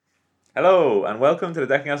Hello, and welcome to the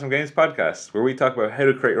Decking Awesome Games podcast, where we talk about how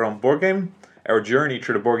to create your own board game, our journey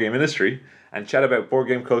through the board game industry, and chat about board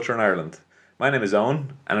game culture in Ireland. My name is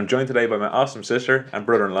Owen, and I'm joined today by my awesome sister and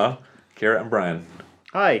brother-in-law, Ciara and Brian.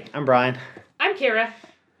 Hi, I'm Brian. I'm Ciara.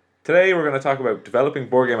 Today we're going to talk about developing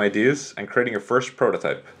board game ideas and creating your first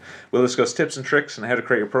prototype. We'll discuss tips and tricks on how to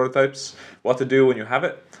create your prototypes, what to do when you have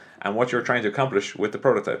it, and what you're trying to accomplish with the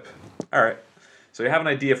prototype. Alright, so you have an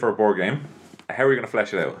idea for a board game. How are you going to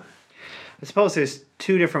flesh it out? I suppose there's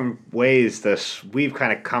two different ways that we've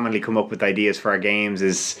kind of commonly come up with ideas for our games.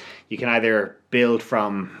 Is you can either build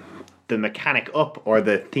from the mechanic up or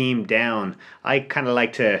the theme down. I kind of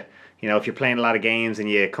like to, if you're playing a lot of games and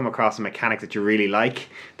you come across a mechanic that you really like,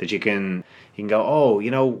 that you can go,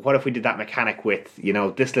 oh, what if we did that mechanic with,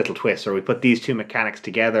 this little twist, or we put these two mechanics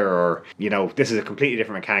together, or, this is a completely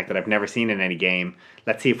different mechanic that I've never seen in any game.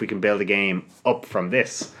 Let's see if we can build a game up from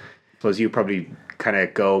this. I suppose you probably kind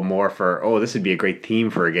of go more for, this would be a great theme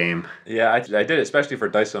for a game. Yeah, I did it, especially for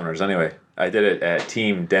dice owners anyway. I did it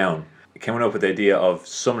team down. Coming up with the idea of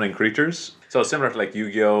summoning creatures. So similar to like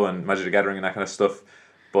Yu-Gi-Oh! And Magic the Gathering and that kind of stuff.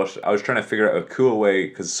 But I was trying to figure out a cool way,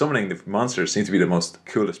 because summoning the monsters seems to be the most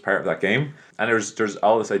coolest part of that game. And there's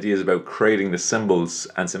all this ideas about creating the symbols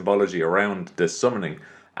and symbology around the summoning.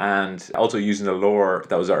 And also using the lore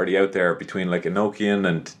that was already out there between like Enochian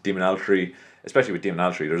and Demonology. Especially with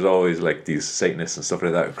Demonology, there's always like these Satanists and stuff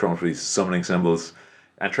like that coming up with these summoning symbols,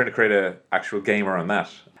 and trying to create a actual game around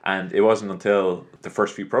that. And it wasn't until the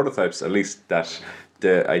first few prototypes, at least, that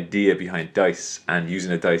the idea behind dice and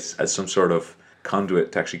using the dice as some sort of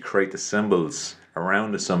conduit to actually create the symbols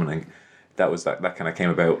around the summoning, that kind of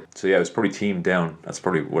came about. So yeah, it was probably team down. That's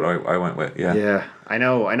probably what I went with. Yeah, I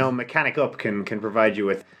know mechanic up can provide you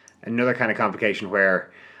with another kind of complication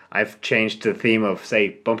where I've changed the theme of, say,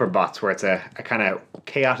 bumper bots, where it's a kind of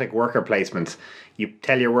chaotic worker placement. You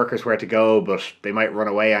tell your workers where to go, but they might run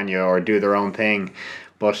away on you or do their own thing.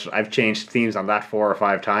 But I've changed themes on that 4 or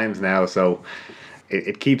 5 times now, so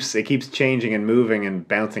it keeps changing and moving and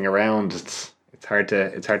bouncing around. It's hard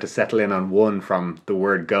to settle in on one from the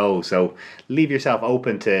word go. So leave yourself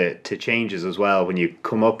open to changes as well when you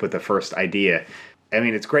come up with the first idea. I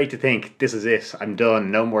mean, it's great to think, this is it, I'm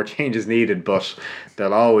done, no more changes needed, but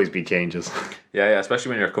there'll always be changes. Yeah,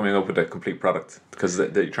 especially when you're coming up with a complete product, because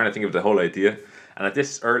you're trying to think of the whole idea. And at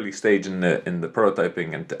this early stage in the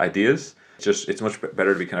prototyping and the ideas, it's much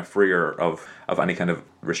better to be kind of freer of any kind of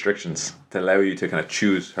restrictions to allow you to kind of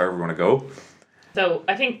choose however you want to go. So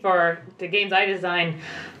I think for the games I design,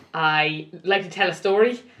 I like to tell a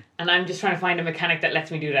story, and I'm just trying to find a mechanic that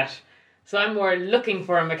lets me do that. So I'm more looking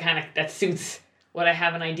for a mechanic that suits what I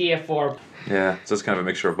have an idea for. Yeah, so it's kind of a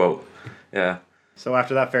mixture of both. Yeah. So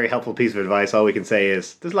after that very helpful piece of advice, all we can say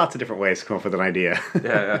is there's lots of different ways to come up with an idea.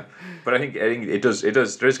 yeah. But I think it does.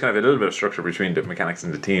 There's kind of a little bit of structure between the mechanics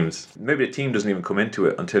and the teams. Maybe the team doesn't even come into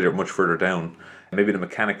it until you're much further down. Maybe the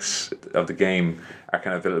mechanics of the game are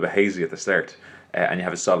kind of a little bit hazy at the start, and you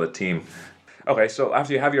have a solid team. Okay, so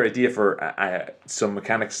after you have your idea for some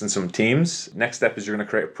mechanics and some teams, next step is you're going to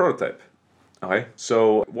create a prototype. Okay,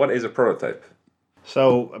 so what is a prototype?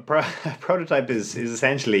 So a prototype is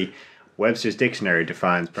essentially, Webster's Dictionary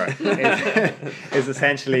defines is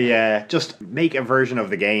essentially just make a version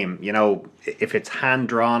of the game. If it's hand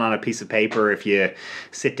drawn on a piece of paper, if you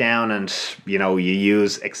sit down and you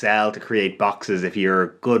use Excel to create boxes, if you're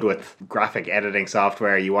good with graphic editing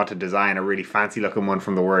software, you want to design a really fancy looking one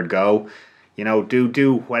from the word go,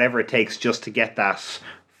 do whatever it takes just to get that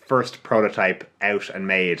first prototype out and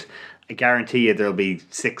made. I guarantee you there'll be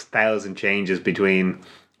 6,000 changes between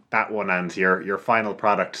that one and your final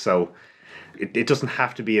product. So it doesn't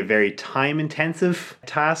have to be a very time-intensive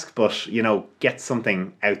task, but, get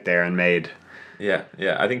something out there and made. Yeah.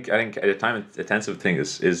 I think a time-intensive thing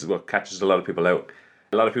is what catches a lot of people out.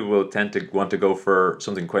 A lot of people will tend to want to go for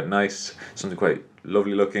something quite nice, something quite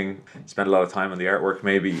lovely looking, spend a lot of time on the artwork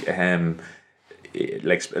maybe,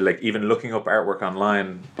 like even looking up artwork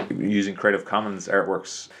online using Creative Commons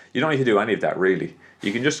artworks. You don't need to do any of that really.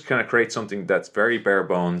 You can just kind of create something that's very bare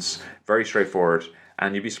bones, very straightforward,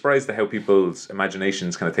 and you'd be surprised at how people's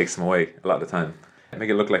imaginations kind of takes them away a lot of the time. Make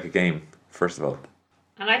it look like a game, first of all.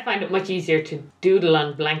 And I find it much easier to doodle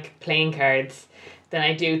on blank playing cards than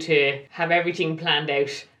I do to have everything planned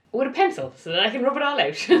out with a pencil so that I can rub it all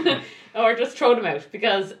out. Or just throw them out,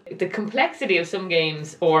 because the complexity of some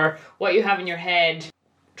games or what you have in your head,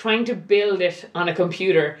 trying to build it on a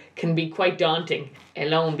computer can be quite daunting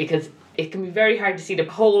alone, because it can be very hard to see the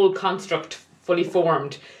whole construct fully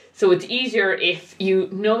formed. So it's easier if you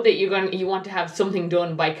know that you want to have something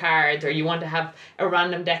done by cards, or you want to have a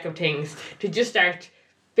random deck of things, to just start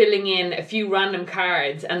filling in a few random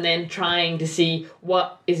cards and then trying to see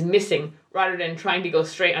what is missing rather than trying to go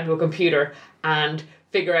straight onto a computer and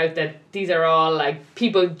figure out that these are all like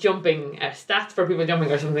people jumping, stats for people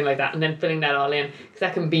jumping or something like that, and then filling that all in, because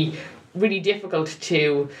that can be really difficult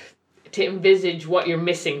to envisage what you're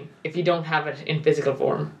missing if you don't have it in physical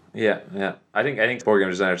form. Yeah. I think board game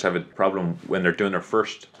designers have a problem when they're doing their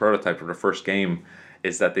first prototype or their first game,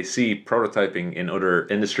 is that they see prototyping in other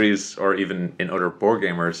industries or even in other board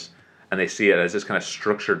gamers, and they see it as this kind of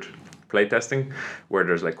structured playtesting where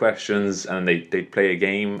there's like questions and they play a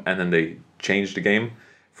game and then they change the game.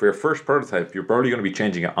 For your first prototype, you're probably going to be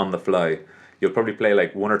changing it on the fly. You'll probably play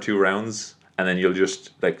like 1 or 2 rounds and then you'll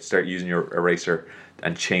just like start using your eraser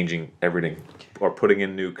and changing everything or putting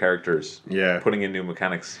in new characters, putting in new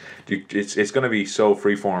mechanics. It's going to be so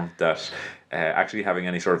freeform that actually having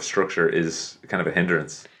any sort of structure is kind of a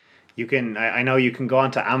hindrance. You can, I know you can go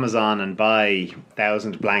onto Amazon and buy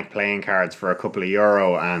 1,000 blank playing cards for a couple of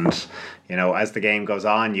euro, and you know, as the game goes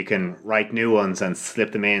on, you can write new ones and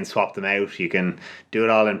slip them in, swap them out. You can do it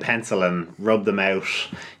all in pencil and rub them out.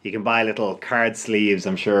 You can buy little card sleeves.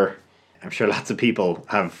 I'm sure lots of people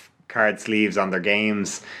have card sleeves on their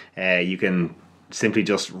games. You can simply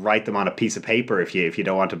just write them on a piece of paper if you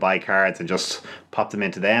don't want to buy cards, and just pop them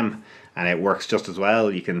into them, and it works just as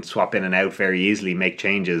well. You can swap in and out very easily, make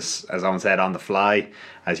changes, as Owen said, on the fly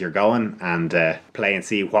as you're going, and play and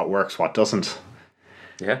see what works, what doesn't.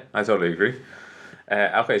 Yeah, I totally agree.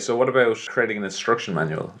 Okay, so what about creating an instruction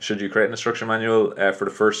manual? Should you create an instruction manual for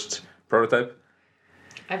the first prototype?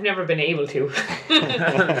 I've never been able to.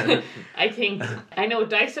 I know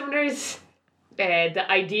Dice Summoners,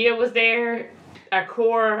 the idea was there. Our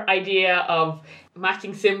core idea of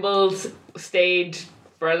matching symbols stayed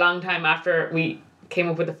for a long time after we came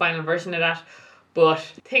up with the final version of that. But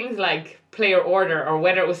things like player order or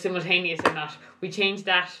whether it was simultaneous or not, we changed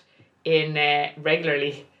that in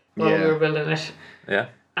regularly while we were building it. Yeah.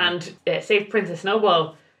 And Save Princess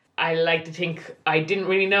Snowball, I like to think I didn't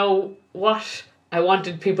really know what I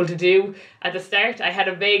wanted people to do at the start. I had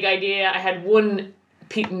a vague idea. I had one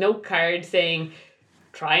note card saying,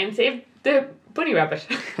 try and save the bunny rabbit.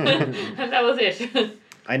 And that was it.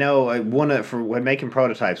 I know for when making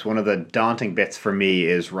prototypes, one of the daunting bits for me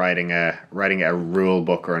is writing a rule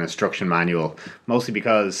book or an instruction manual, mostly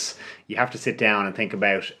because you have to sit down and think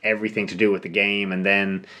about everything to do with the game, and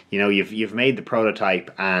then you've made the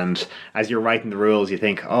prototype, and as you're writing the rules you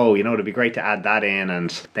think, oh, it'd be great to add that in,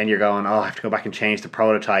 and then you're going, oh, I have to go back and change the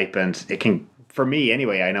prototype, and it can, for me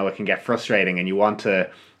anyway, I know it can get frustrating, and you want to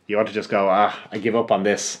just go, I give up on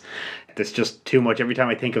this. There's just too much. Every time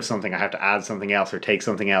I think of something, I have to add something else or take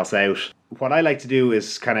something else out. What I like to do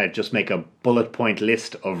is kind of just make a bullet point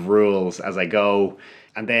list of rules as I go.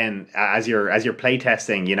 And then as you're play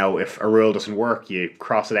testing, if a rule doesn't work, you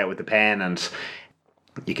cross it out with the pen and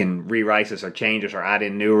you can rewrite it or change it or add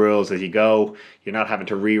in new rules as you go. You're not having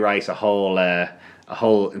to rewrite a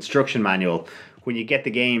whole instruction manual. When you get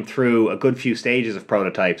the game through a good few stages of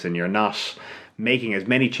prototypes and you're not making as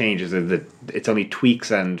many changes as it's only tweaks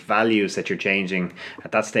and values that you're changing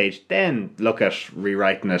at that stage, then look at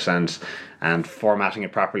rewriting it and formatting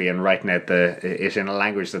it properly and writing out it in a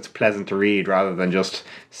language that's pleasant to read rather than just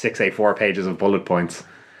 6 A4 pages of bullet points.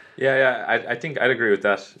 Yeah, I think I'd agree with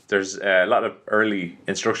that. There's a lot of early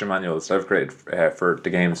instruction manuals I've created for the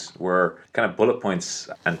games were kind of bullet points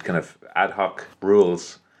and kind of ad hoc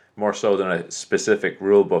rules, more so than a specific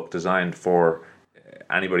rule book designed for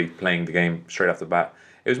anybody playing the game straight off the bat.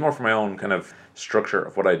 It was more for my own kind of structure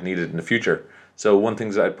of what I'd needed in the future. So one thing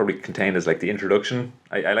that I'd probably contain is like the introduction.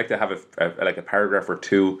 I like to have a paragraph or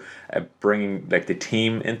two bringing like the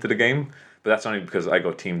team into the game, but that's only because I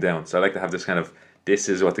go team down. So I like to have this kind of, this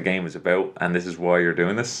is what the game is about and this is why you're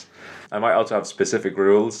doing this. I might also have specific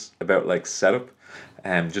rules about like setup,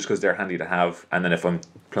 just because they're handy to have. And then if I'm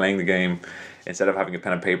playing the game, instead of having a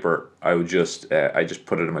pen and paper, I just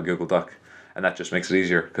put it in my Google Doc. And that just makes it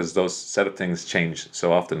easier because those setup things change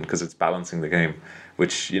so often because it's balancing the game,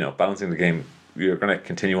 which, balancing the game, you're going to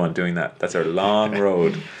continue on doing that. That's our long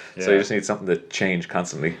road. Yeah. So you just need something to change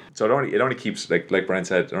constantly. So it only keeps, like Brian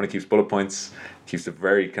said, it only keeps bullet points, keeps the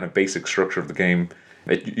very kind of basic structure of the game.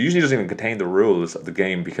 It usually doesn't even contain the rules of the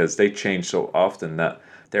game because they change so often that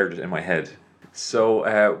they're just in my head.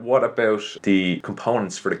 So what about the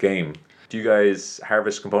components for the game? Do you guys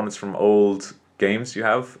harvest components from old games you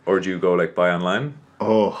have, or do you go like buy online?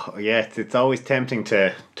 Oh yeah, it's always tempting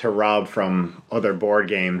to rob from other board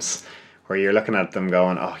games where you're looking at them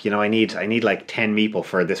going, oh, I need like 10 meeple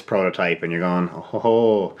for this prototype, and you're going,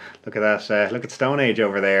 oh, look at that, look at Stone Age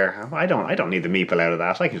over there. I don't need the meeple out of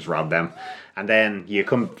that. I can just rob them. And then you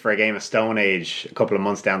come for a game of Stone Age a couple of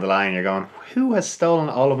months down the line, you're going, who has stolen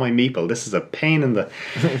all of my meeple? This is a pain in the...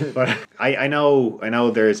 But I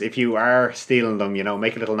know there's, if you are stealing them,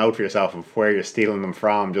 make a little note for yourself of where you're stealing them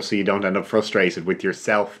from, just so you don't end up frustrated with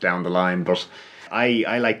yourself down the line. But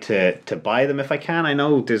I like to buy them if I can. I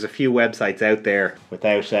know there's a few websites out there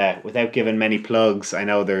without giving many plugs. I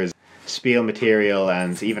know there's Spiel Material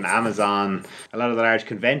and even Amazon. A lot of the large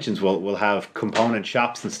conventions will have component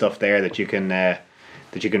shops and stuff there that you can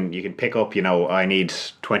pick up. I need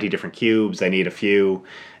 20 different cubes, I need a few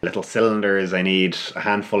little cylinders, I need a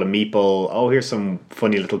handful of meeple. Oh, here's some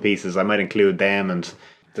funny little pieces, I might include them. And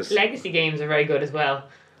legacy games are very good as well,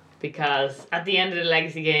 because at the end of the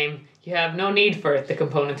legacy game you have no need for the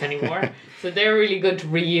components anymore. So they're really good to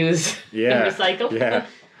reuse and recycle.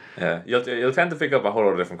 Yeah, you'll tend to pick up a whole lot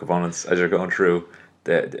of different components as you're going through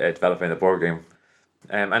developing the board game,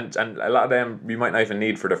 and a lot of them you might not even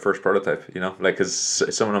need for the first prototype. Like, because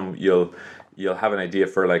some of them you'll have an idea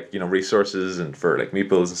for, like, resources and for like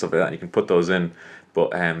meeples and stuff like that. And you can put those in,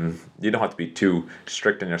 but you don't have to be too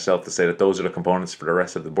strict on yourself to say that those are the components for the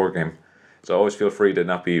rest of the board game. So always feel free to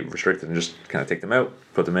not be restricted and just kind of take them out,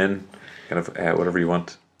 put them in, kind of whatever you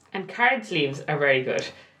want. And card sleeves are very good.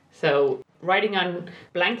 So writing on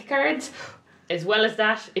blank cards, as well as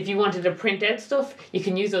that, if you wanted to print out stuff, you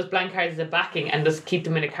can use those blank cards as a backing and just keep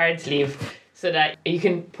them in a card sleeve, so that you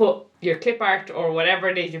can put your clip art or whatever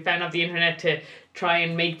it is you found off the internet to try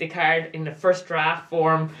and make the card in the first draft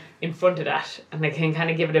form in front of that, and they can kind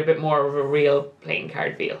of give it a bit more of a real playing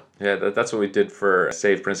card feel. Yeah, that's what we did for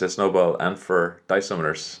Save Princess Snowball and for Dice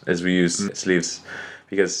Summoners, is we use sleeves,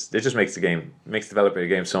 because it just makes developing a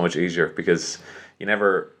game so much easier, because you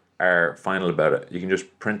never are final about it. You can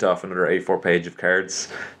just print off another A4 page of cards,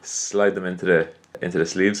 slide them into the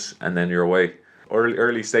sleeves, and then you're away.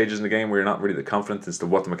 Early stages in the game where you're not really that confident as to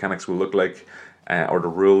what the mechanics will look like, or the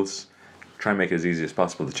rules, try and make it as easy as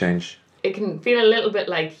possible to change. It can feel a little bit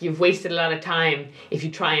like you've wasted a lot of time if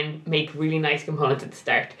you try and make really nice components at the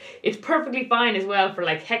start. It's perfectly fine as well for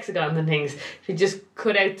like hexagons and things to just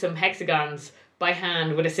cut out some hexagons by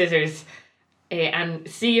hand with a scissors and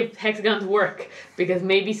see if hexagons work, because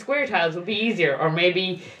maybe square tiles will be easier, or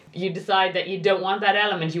maybe you decide that you don't want that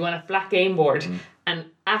element, you want a flat game board. And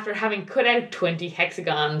after having cut out 20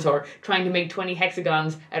 hexagons or trying to make 20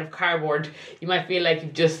 hexagons out of cardboard, you might feel like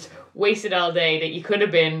you've just wasted all day that you could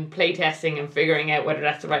have been playtesting and figuring out whether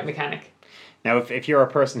that's the right mechanic. Now, if you're a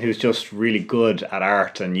person who's just really good at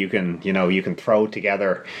art and you can throw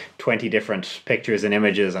together 20 different pictures and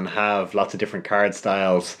images and have lots of different card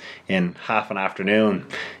styles in half an afternoon,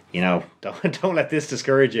 don't let this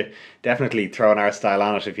discourage you. Definitely throw an art style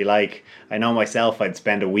on it if you like. I know myself, I'd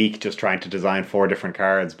spend a week just trying to design 4 different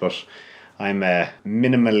cards, but I'm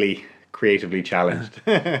minimally creatively challenged.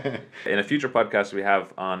 In a future podcast we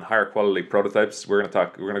have on higher quality prototypes, we're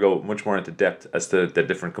going to go much more into depth as to the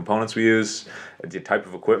different components we use, the type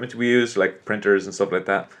of equipment we use, like printers and stuff like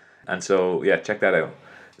that. And so check that out.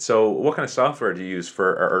 So what kind of software do you use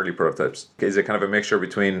for our early prototypes? Is it kind of a mixture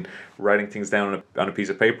between writing things down on a piece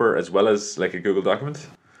of paper as well as like a Google document?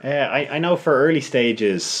 I know for early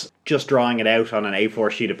stages, just drawing it out on an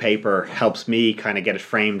A4 sheet of paper helps me kind of get it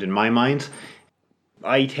framed in my mind.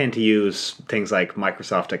 I tend to use things like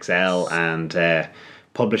Microsoft Excel and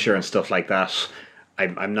Publisher and stuff like that.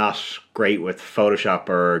 I'm not great with Photoshop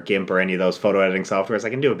or GIMP or any of those photo editing softwares. I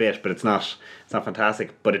can do a bit, but it's not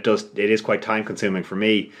fantastic. But it is quite time consuming for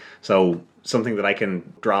me. So something that I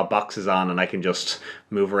can draw boxes on and I can just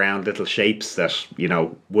move around little shapes that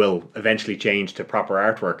will eventually change to proper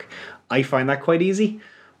artwork. I find that quite easy.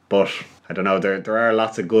 But I don't know. There are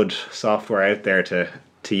lots of good software out there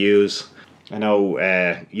to use. I know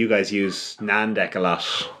you guys use Nandeck a lot.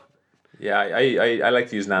 Yeah, I like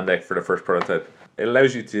to use Nandeck for the first prototype. It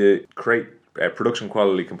allows you to create production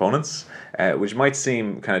quality components, which might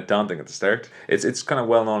seem kind of daunting at the start. It's kind of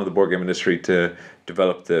well known in the board game industry to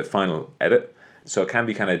develop the final edit, so it can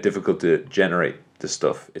be kind of difficult to generate this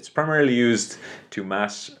stuff. It's primarily used to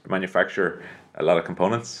mass manufacture a lot of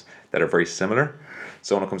components that are very similar.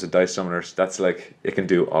 So when it comes to Dice Summoners, that's like, it can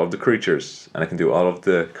do all of the creatures and it can do all of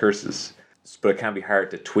the curses, but it can be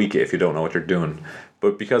hard to tweak it if you don't know what you're doing.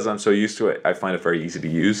 But because I'm so used to it, I find it very easy to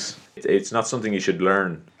use. It's not something you should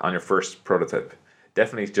learn on your first prototype.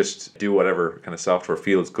 Definitely just do whatever kind of software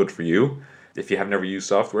feels good for you. If you have never used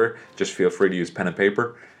software, just feel free to use pen and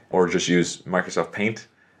paper or just use Microsoft Paint.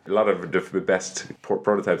 A lot of the best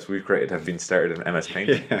prototypes we've created have been started in MS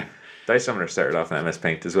Paint. Dice Summoner started off in MS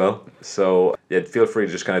Paint as well. So yeah, feel free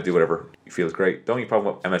to just kind of do whatever feels great. The only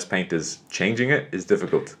problem with MS Paint is changing it is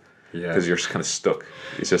difficult. Yeah. Because you're kind of stuck.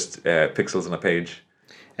 It's just pixels on a page.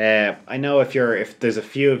 I know if there's a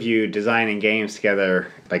few of you designing games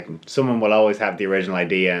together, like someone will always have the original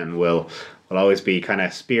idea and will always be kind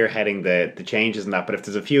of spearheading the changes and that. But if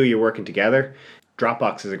there's a few of you working together,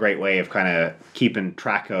 Dropbox is a great way of kind of keeping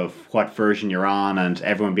track of what version you're on and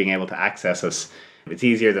everyone being able to access us. It's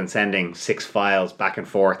easier than sending 6 files back and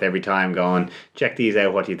forth every time going, check these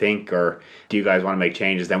out, what do you think? Or do you guys want to make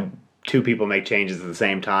changes? Then 2 people make changes at the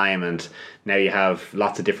same time and now you have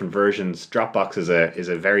lots of different versions. Dropbox is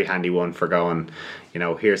a very handy one for going,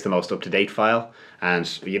 here's the most up-to-date file,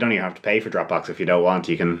 and you don't even have to pay for Dropbox if you don't want.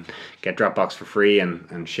 You can get Dropbox for free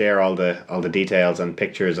and share all the details and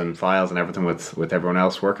pictures and files and everything with everyone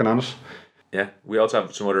else working on it. Yeah, we also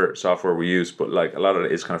have some other software we use, but like a lot of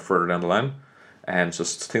it is kind of further down the line. So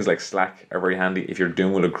things like Slack are very handy if you're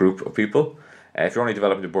doing with a group of people. If you're only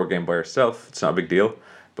developing the board game by yourself, it's not a big deal.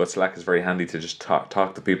 But Slack is very handy to just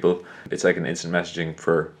talk to people. It's like an instant messaging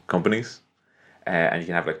for companies, and you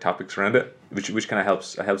can have like topics around it, which kind of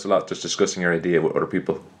helps a lot, just discussing your idea with other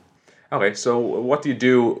people. Okay, so what do you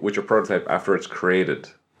do with your prototype after it's created?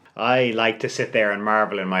 I like to sit there and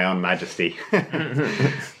marvel in my own majesty.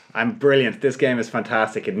 I'm brilliant. This game is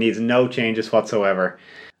fantastic. It needs no changes whatsoever.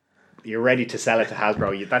 You're ready to sell it to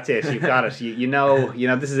Hasbro. That's it. You've got it. You know.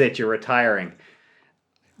 This is it. You're retiring.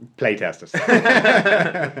 Playtest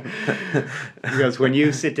it. Because when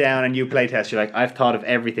you sit down and you playtest, you're like, I've thought of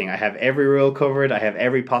everything. I have every rule covered. I have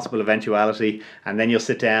every possible eventuality. And then you'll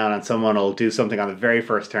sit down and someone will do something on the very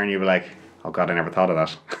first turn. You'll be like, oh God, I never thought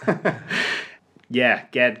of that. Yeah,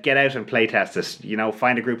 get out and playtest it.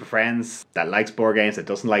 Find a group of friends that likes board games, that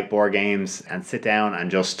doesn't like board games, and sit down and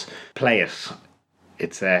just play it.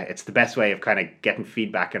 It's the best way of kind of getting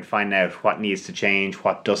feedback and finding out what needs to change,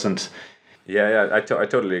 what doesn't. Yeah, I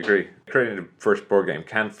totally agree. Creating the first board game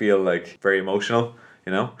can feel like very emotional,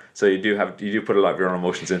 So you do put a lot of your own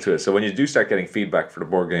emotions into it. So when you do start getting feedback for the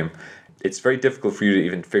board game, it's very difficult for you to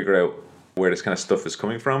even figure out where this kind of stuff is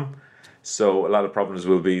coming from. So a lot of problems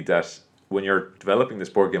will be that when you're developing this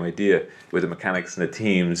board game idea with the mechanics and the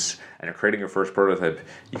teams, and you're creating your first prototype,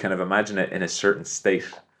 you kind of imagine it in a certain state.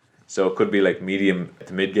 So it could be like medium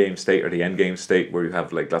to mid game state or the end game state where you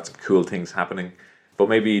have like lots of cool things happening. But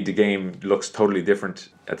maybe the game looks totally different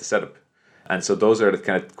at the setup. And so those are the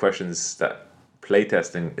kind of questions that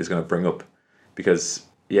playtesting is going to bring up. Because,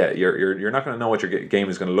 yeah, you're not going to know what your game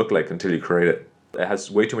is going to look like until you create it. It has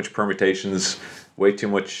way too much permutations, way too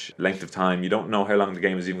much length of time. You don't know how long the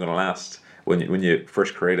game is even going to last when you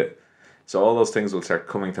first create it. So all those things will start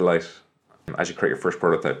coming to light as you create your first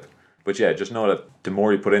prototype. But yeah, just know that the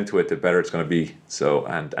more you put into it, the better it's going to be. So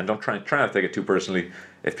and don't try not to take it too personally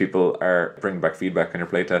if people are bringing back feedback on your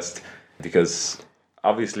playtest, because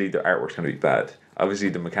obviously the artwork's going to be bad. Obviously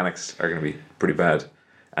the mechanics are going to be pretty bad,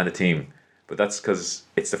 and the team. But that's because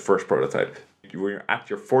it's the first prototype. When you're at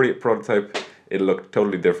your 40th prototype, it'll look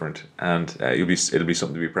totally different, and it'll be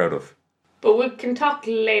something to be proud of. But we can talk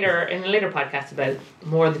later in a later podcast about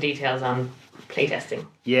more of the details on playtesting.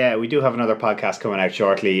 Yeah, we do have another podcast coming out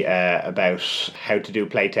shortly about how to do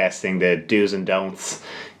playtesting, the do's and don'ts,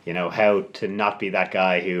 how to not be that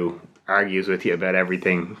guy who argues with you about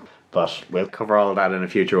everything. But we'll cover all of that in a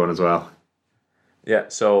future one as well. Yeah,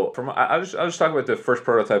 so I'll just talk about the first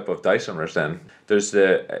prototype of Dice Summoners then. There's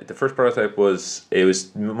the first prototype was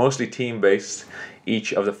mostly team based.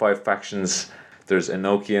 Each of the 5 factions, there's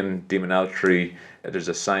Enochian, Demonaltry, there's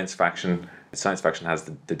a science faction. The science faction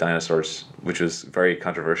has the dinosaurs, which was very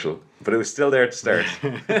controversial, but it was still there to start.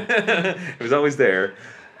 It was always there.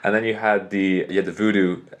 And then you had the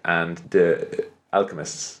voodoo and the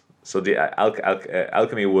alchemists. So the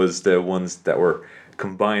alchemy was the ones that were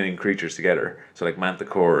combining creatures together, so like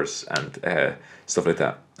manticores and stuff like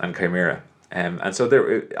that, and chimera. And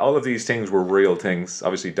so all of these things were real things.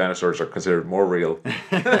 Obviously, dinosaurs are considered more real,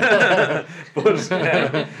 but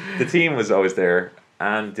the team was always there.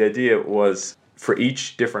 And the idea was for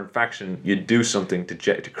each different faction, you'd do something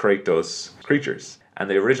to create those creatures. And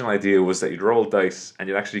the original idea was that you'd roll dice and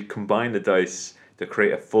you'd actually combine the dice to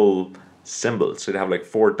create a full symbol. So you'd have like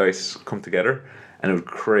 4 dice come together and it would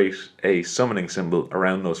create a summoning symbol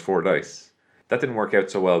around those 4 dice. That didn't work out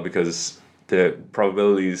so well because the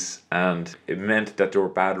probabilities, and it meant that there were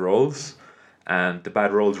bad rolls. And the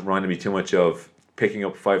bad rolls reminded me too much of picking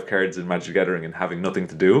up 5 cards in Magic the Gathering and having nothing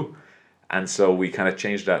to do. And so we kind of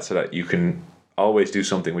changed that so that you can always do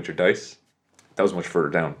something with your dice. that was much further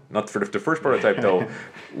down. Not for the first prototype though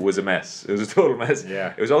was a mess. It was a total mess.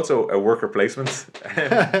 Yeah. It was also a worker placement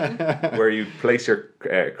where you place your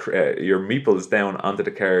meeples down onto the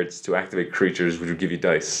cards to activate creatures, which would give you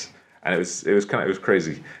dice, and it was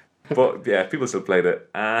crazy. But yeah, people still played it,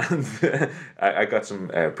 and I got some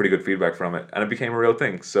pretty good feedback from it, and it became a real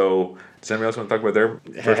thing. So, does anybody else want to talk about their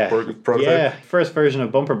first prototype? Yeah, first version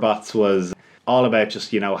of Bumper Bots was all about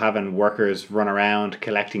just, having workers run around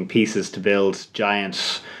collecting pieces to build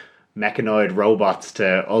giant mechanoid robots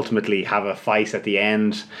to ultimately have a fight at the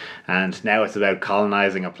end. And now it's about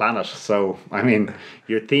colonizing a planet. So, I mean,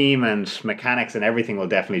 your theme and mechanics and everything will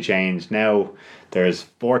definitely change. Now there's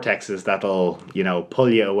vortexes that'll,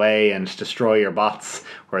 pull you away and destroy your bots,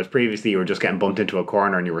 whereas previously you were just getting bumped into a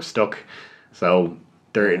corner and you were stuck. So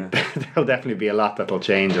there'll definitely be a lot that'll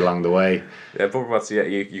change along the way. Yeah, Bumper Bots,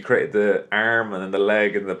 you created the arm and then the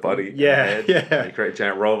leg and the body. Yeah, and the head. yeah. You create a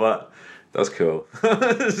giant robot. That's cool.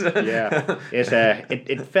 Yeah,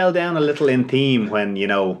 it fell down a little in theme when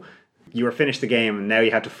you were finished the game and now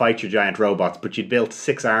you had to fight your giant robots, but you'd built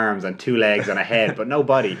 6 arms and 2 legs and a head, but no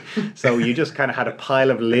body. So you just kind of had a pile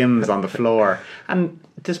of limbs on the floor. And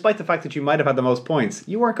despite the fact that you might have had the most points,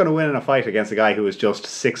 you weren't going to win in a fight against a guy who was just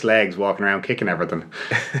 6 legs walking around kicking everything.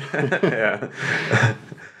 Yeah.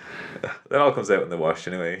 That all comes out in the wash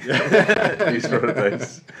anyway. These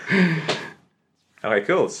prototypes. Okay,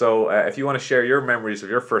 cool. So if you want to share your memories of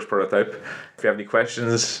your first prototype, if you have any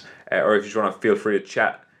questions, or if you just want to feel free to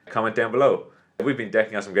chat, comment down below. We've been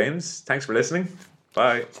Decking Awesome Games. Thanks for listening.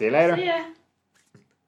 Bye. See you later. Yeah.